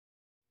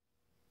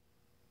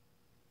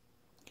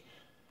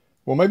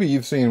Well, maybe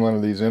you've seen one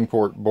of these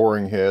import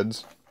boring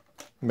heads.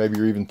 Maybe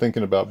you're even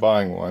thinking about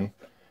buying one.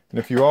 And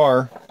if you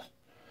are,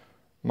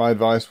 my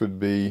advice would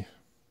be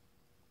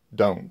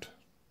don't.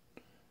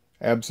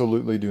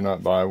 Absolutely do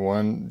not buy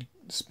one.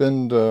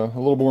 Spend a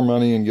little more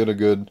money and get a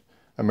good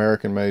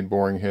American-made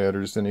boring head,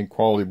 or just any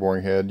quality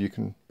boring head. You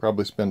can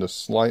probably spend a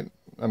slight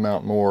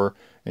amount more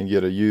and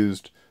get a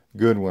used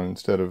good one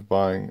instead of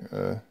buying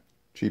a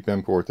cheap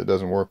import that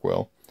doesn't work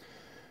well.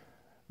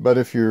 But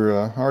if you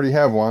already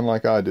have one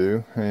like I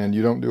do, and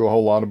you don't do a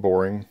whole lot of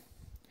boring,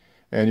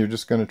 and you're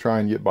just going to try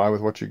and get by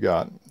with what you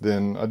got,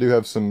 then I do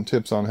have some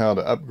tips on how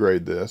to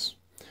upgrade this.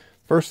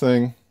 First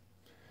thing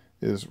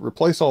is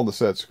replace all the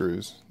set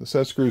screws. The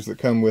set screws that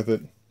come with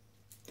it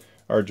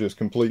are just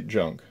complete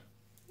junk.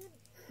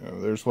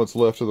 There's what's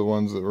left of the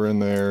ones that were in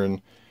there,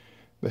 and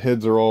the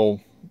heads are all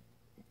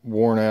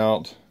worn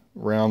out,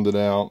 rounded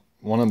out.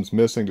 One of them's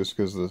missing just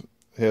because the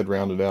head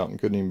rounded out and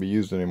couldn't even be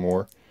used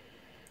anymore.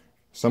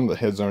 Some of the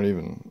heads aren't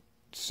even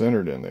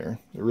centered in there.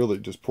 They're really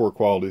just poor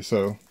quality,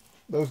 so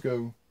those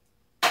go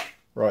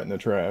right in the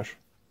trash.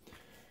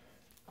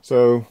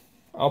 So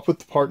I'll put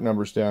the part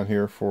numbers down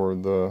here for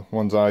the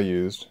ones I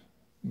used,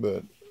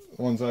 but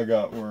the ones I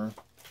got were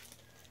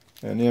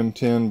an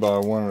M10 by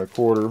 1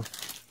 1/4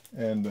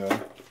 and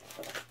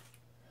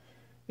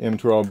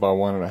M12 by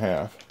 1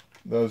 1/2.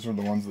 Those are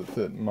the ones that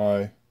fit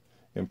my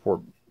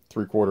import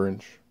 3/4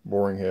 inch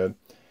boring head.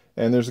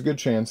 And there's a good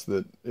chance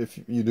that if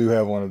you do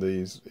have one of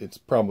these, it's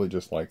probably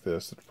just like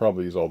this. It'll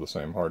probably use all the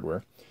same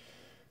hardware,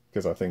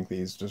 because I think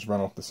these just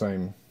run off the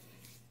same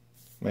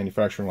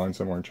manufacturing line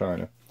somewhere in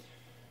China.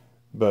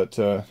 But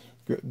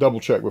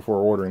double check before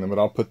ordering them, but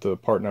I'll put the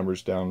part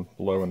numbers down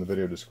below in the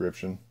video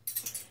description.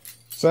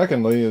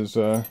 Secondly is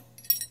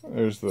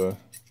there's the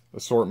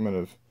assortment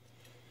of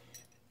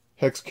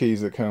hex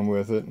keys that come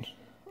with it.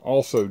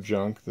 Also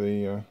junk.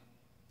 They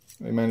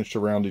managed to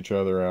round each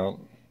other out.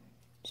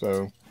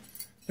 So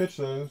pitch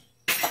those.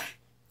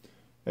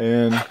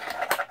 And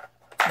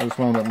I just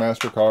went on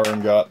McMaster-Carr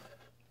and got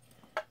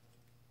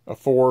a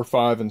 4,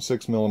 5, and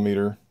 6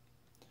 millimeter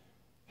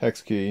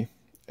hex key.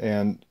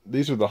 And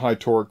these are the high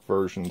torque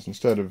versions.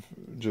 Instead of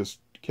just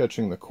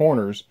catching the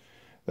corners,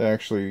 they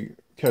actually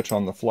catch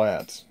on the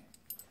flats.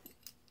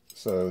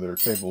 So they're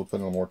capable of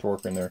putting a little more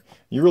torque in there.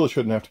 You really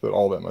shouldn't have to put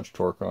all that much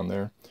torque on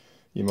there.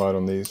 You might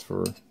on these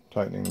for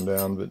tightening them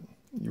down, but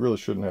you really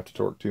shouldn't have to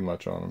torque too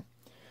much on them.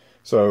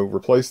 So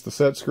replace the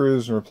set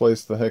screws and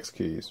replace the hex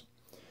keys.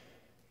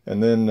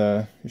 And then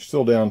you're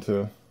still down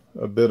to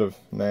a bit of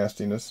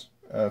nastiness.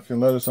 If you'll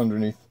notice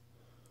underneath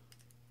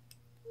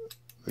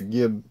the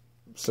gib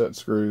set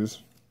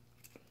screws,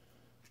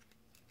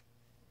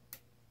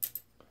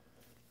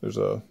 there's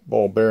a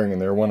ball bearing in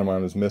there. One of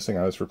mine is missing.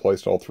 I just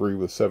replaced all 3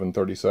 with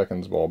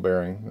 7/32 ball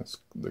bearing. That's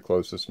the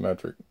closest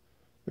metric,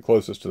 the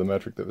closest to the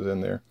metric that was in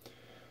there.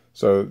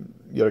 So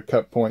you get a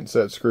cut point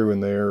set screw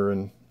in there,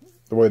 and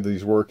the way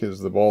these work is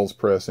the balls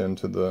press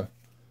into the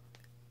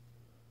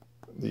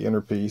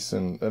inner piece,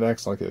 and it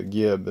acts like a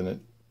gib, and it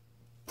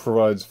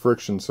provides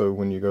friction, so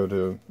when you go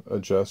to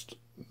adjust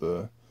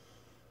the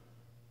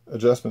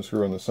adjustment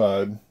screw on the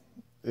side,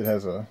 it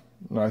has a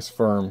nice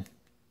firm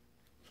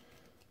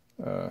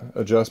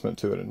adjustment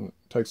to it, and it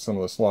takes some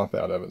of the slop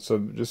out of it. So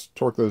just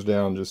torque those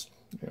down, just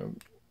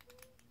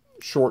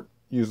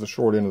use the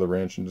short end of the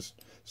wrench and just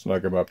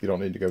snug them up. You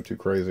don't need to go too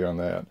crazy on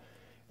that.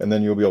 And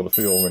then you'll be able to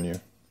feel when you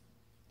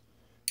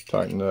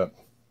tighten up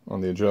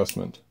on the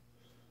adjustment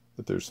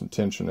that there's some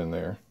tension in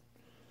there.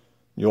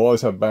 You'll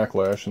always have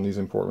backlash, and these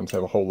import ones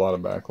have a whole lot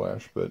of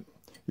backlash, but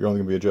you're only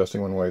going to be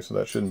adjusting one way, so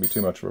that shouldn't be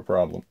too much of a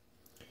problem.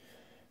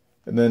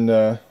 And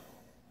then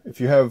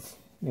if you have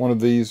one of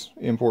these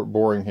import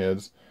boring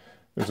heads,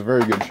 there's a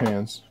very good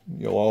chance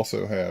you'll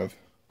also have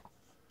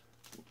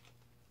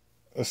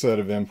a set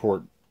of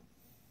import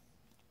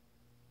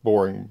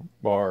boring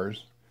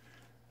bars.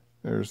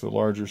 There's the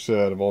larger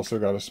set. I've also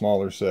got a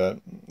smaller set.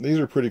 These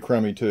are pretty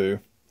crummy too.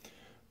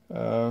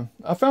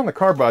 I found the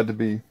carbide to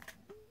be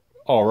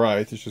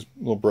alright. It's just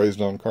little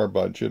brazed on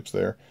carbide chips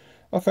there.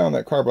 I found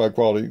that carbide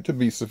quality to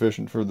be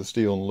sufficient for the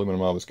steel and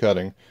aluminum I was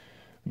cutting.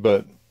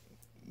 But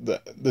the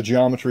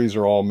geometries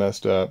are all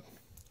messed up.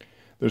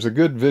 There's a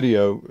good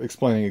video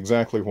explaining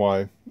exactly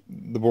why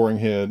the boring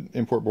head,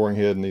 import boring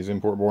head, and these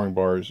import boring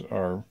bars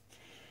are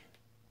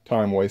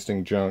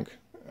time-wasting junk.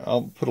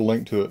 I'll put a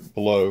link to it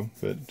below,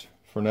 but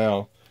for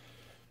now,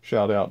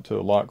 shout out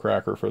to Lock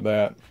Cracker for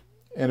that.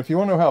 And if you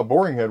want to know how a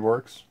boring head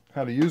works,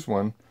 how to use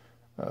one,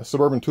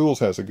 Suburban Tools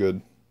has a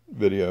good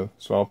video,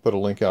 so I'll put a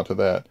link out to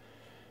that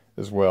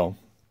as well.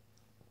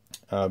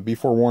 Be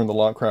forewarned, the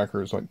Lock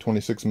Cracker is like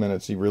 26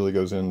 minutes. He really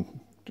goes into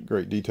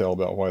great detail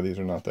about why these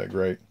are not that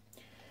great.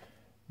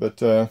 But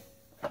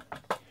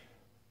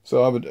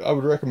so I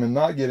would recommend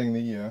not getting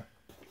the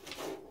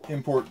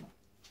import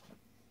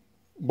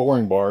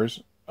boring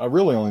bars. I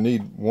really only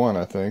need one,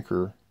 I think,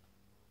 or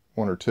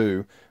 1 or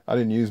 2. I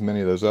didn't use many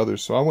of those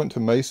others, so I went to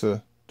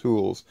Mesa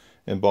Tools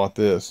and bought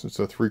this. It's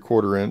a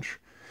 3/4 inch,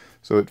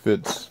 so it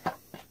fits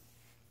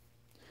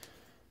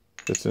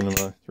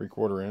into my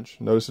 3/4 inch.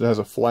 Notice it has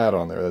a flat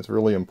on there. That's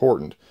really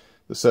important.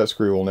 the set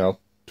screw will now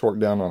torque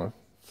down on a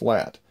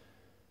flat.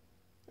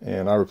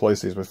 And I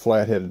replace these with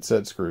flat-headed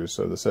set screws,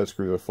 so the set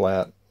screws are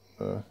flat,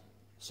 the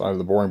side of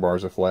the boring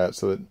bars are flat,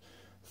 so that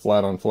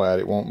flat on flat,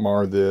 it won't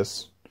mar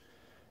this.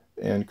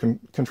 And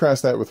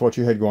contrast that with what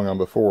you had going on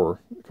before,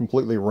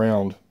 completely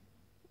round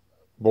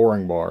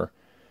boring bar.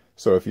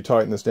 So if you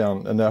tighten this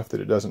down enough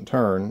that it doesn't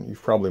turn,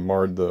 you've probably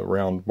marred the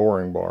round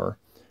boring bar,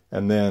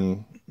 and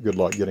then good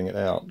luck getting it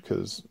out,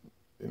 because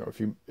you know,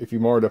 if you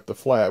marred up the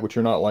flat, which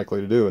you're not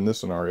likely to do in this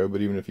scenario, but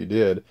even if you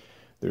did,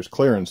 there's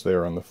clearance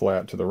there on the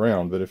flat to the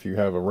round. But if you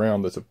have a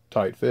round that's a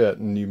tight fit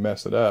and you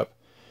mess it up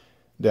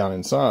down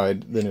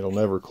inside, then it'll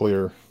never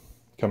clear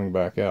coming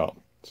back out.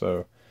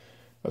 So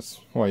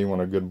that's why you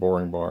want a good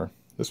boring bar.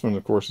 This one,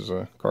 of course, is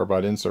a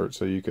carbide insert,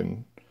 so you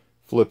can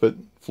flip it,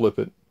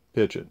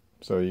 pitch it.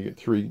 So you get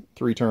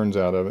three turns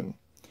out of it,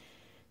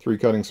 3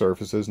 cutting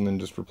surfaces, and then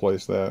just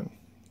replace that.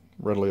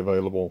 Readily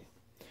available.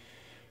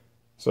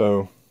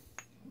 So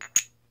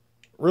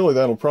really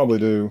that'll probably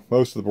do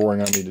most of the boring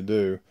I need to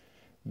do.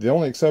 The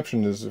only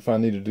exception is if I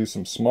need to do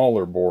some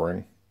smaller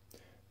boring.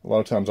 A lot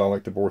of times I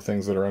like to bore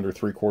things that are under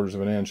 3/4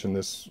 of an inch, and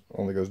this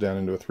only goes down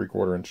into a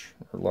 3/4 inch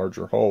or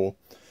larger hole.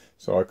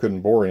 So I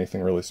couldn't bore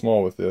anything really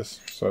small with this.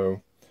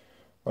 So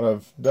what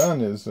I've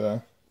done is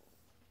I've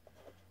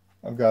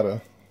got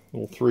a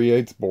little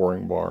 3/8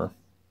 boring bar,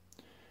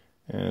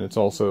 and it's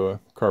also a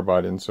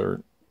carbide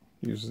insert.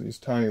 Uses these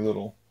tiny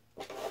little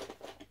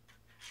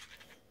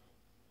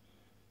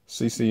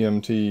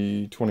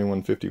CCMT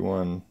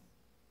 2151.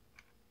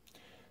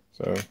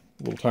 So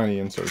little tiny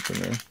inserts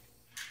in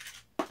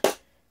there.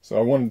 So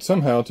I wanted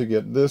somehow to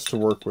get this to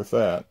work with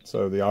that.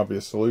 So the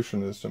obvious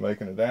solution is to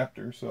make an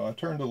adapter. So I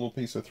turned a little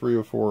piece of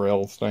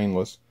 304L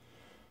stainless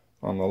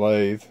on the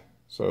lathe.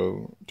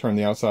 So turn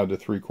the outside to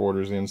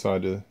 3/4, the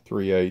inside to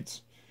 3/8,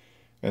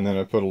 and then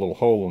I put a little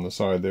hole in the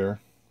side there,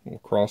 a little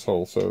cross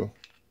hole. So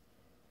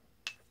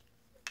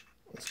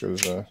this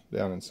goes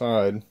down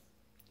inside,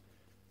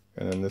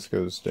 and then this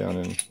goes down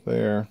in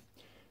there,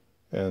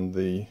 and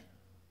the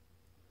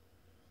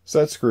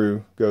set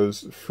screw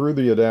goes through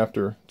the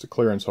adapter. It's a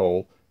clearance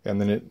hole, and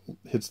then it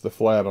hits the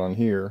flat on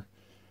here.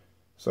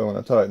 So when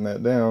I tighten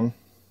that down,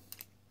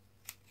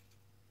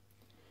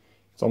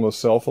 it's almost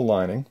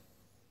self-aligning.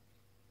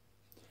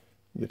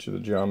 Get you the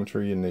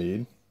geometry you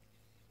need.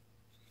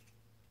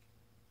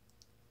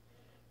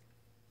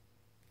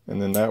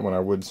 And then that one I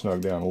would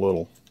snug down a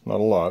little. Not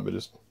a lot, but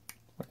just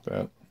like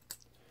that.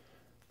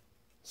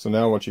 So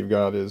now what you've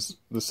got is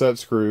the set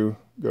screw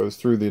goes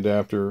through the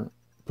adapter,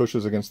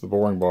 pushes against the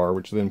boring bar,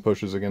 which then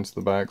pushes against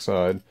the back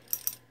side.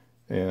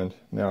 And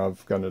now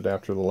I've got an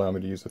adapter that'll allow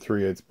me to use a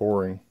 3/8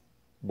 boring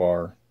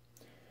bar.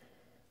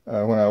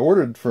 When I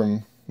ordered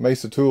from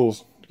Mesa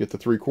Tools to get the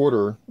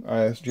 3/4,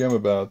 I asked Jim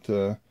about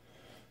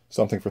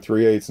something for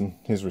 3/8, and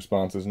his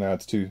response is, "Nah,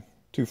 it's too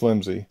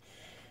flimsy."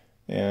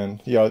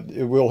 And yeah,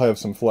 it will have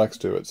some flex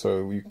to it,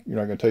 so you're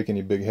not going to take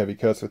any big heavy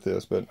cuts with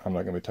this, but I'm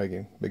not going to be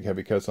taking big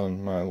heavy cuts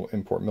on my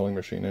import milling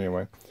machine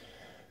anyway.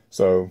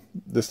 So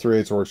this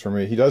 3/8 works for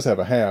me. He does have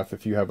a half.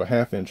 If you have a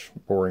 1/2-inch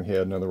boring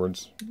head, in other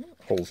words,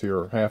 holes here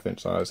are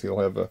 1/2-inch size, he'll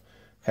have a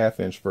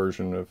 1/2-inch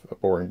version of a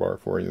boring bar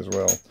for you as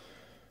well.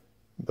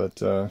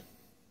 But,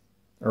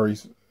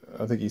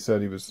 I think he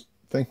said he was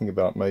thinking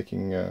about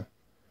making an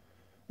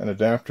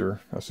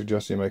adapter. I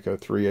suggest you make a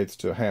 3/8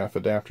 to 1/2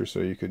 adapter, so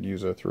you could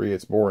use a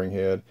 3/8 boring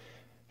head,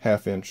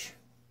 1/2-inch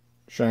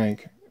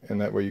shank, and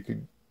that way you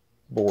could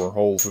bore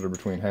holes that are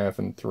between 1/2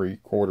 and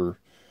 3/4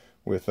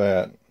 with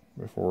that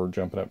before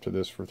jumping up to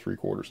this for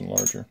 3/4 and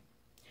larger.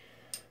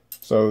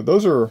 So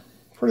those are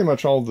pretty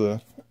much all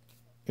the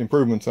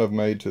improvements I've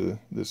made to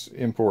this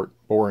import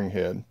boring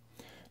head.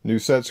 New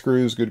set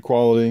screws, good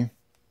quality,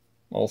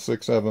 all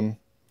 6 of them.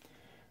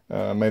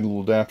 Made a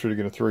little adapter to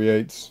get a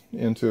 3/8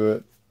 into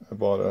it. I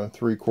bought a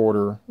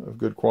 3/4 of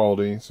good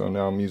quality, so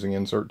now I'm using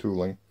insert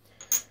tooling.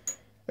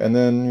 And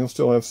then you'll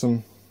still have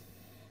some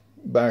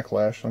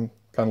backlash. I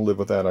kind of live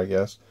with that, I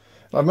guess.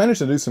 I've managed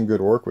to do some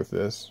good work with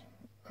this,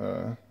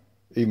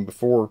 even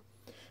before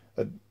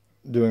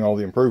doing all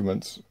the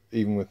improvements.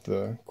 Even with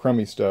the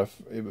crummy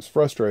stuff, it was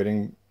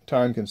frustrating,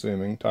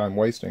 time-consuming,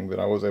 time-wasting, but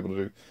I was able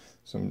to do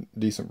some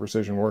decent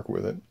precision work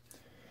with it.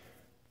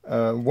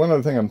 One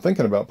other thing I'm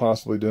thinking about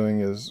possibly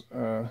doing is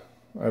I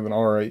have an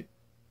R8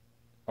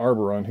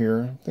 arbor on here.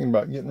 I'm thinking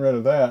about getting rid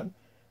of that.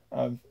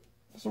 I've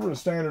sort of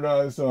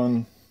standardized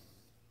on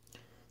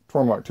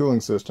Tormach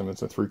tooling system.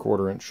 It's a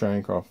 3/4-inch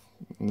shank off,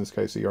 in this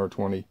case, the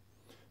R20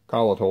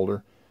 collet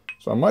holder.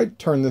 So I might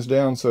turn this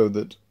down so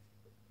that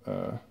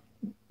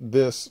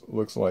this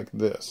looks like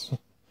this.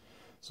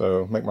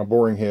 So make my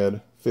boring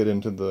head fit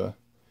into the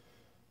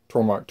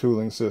Tormach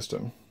tooling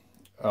system.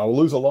 I'll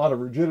lose a lot of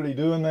rigidity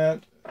doing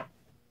that.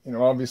 You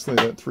know, obviously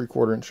that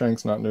 3/4-inch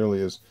shank's not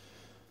nearly as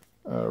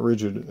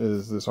rigid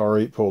as this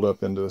R8 pulled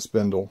up into a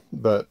spindle,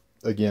 but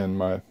again,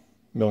 my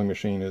milling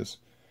machine is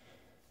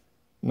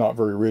not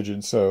very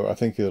rigid, so I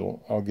think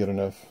I'll get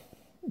enough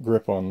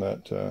grip on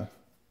that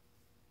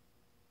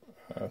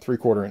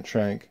 3/4-inch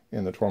shank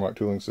in the Tormach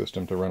tooling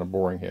system to run a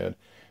boring head,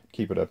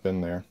 keep it up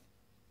in there.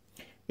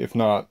 If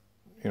not,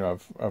 you know,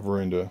 I've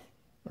ruined a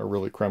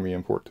really crummy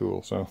import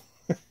tool. So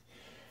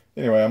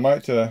anyway, I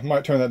might turn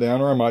that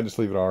down, or I might just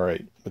leave it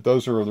R8. But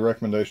those are the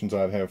recommendations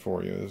I'd have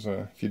for you. Is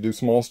if you do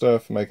small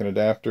stuff, make an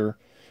adapter.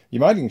 You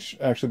might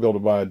actually be able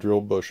to buy a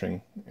drill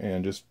bushing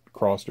and just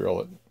cross drill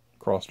a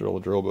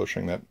drill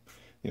bushing that,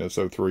 you know,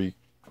 so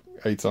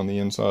 3/8 on the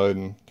inside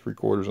and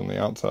 3/4 on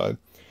the outside.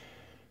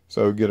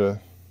 So get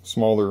a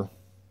smaller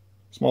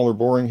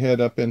boring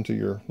head up into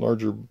your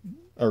larger,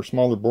 or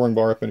smaller boring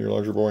bar up into your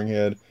larger boring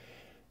head.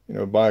 You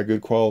know, buy a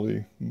good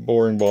quality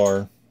boring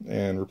bar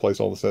and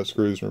replace all the set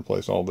screws and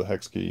replace all the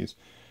hex keys.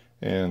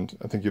 And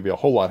I think you'll be a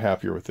whole lot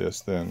happier with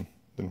this than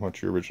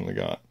what you originally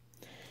got.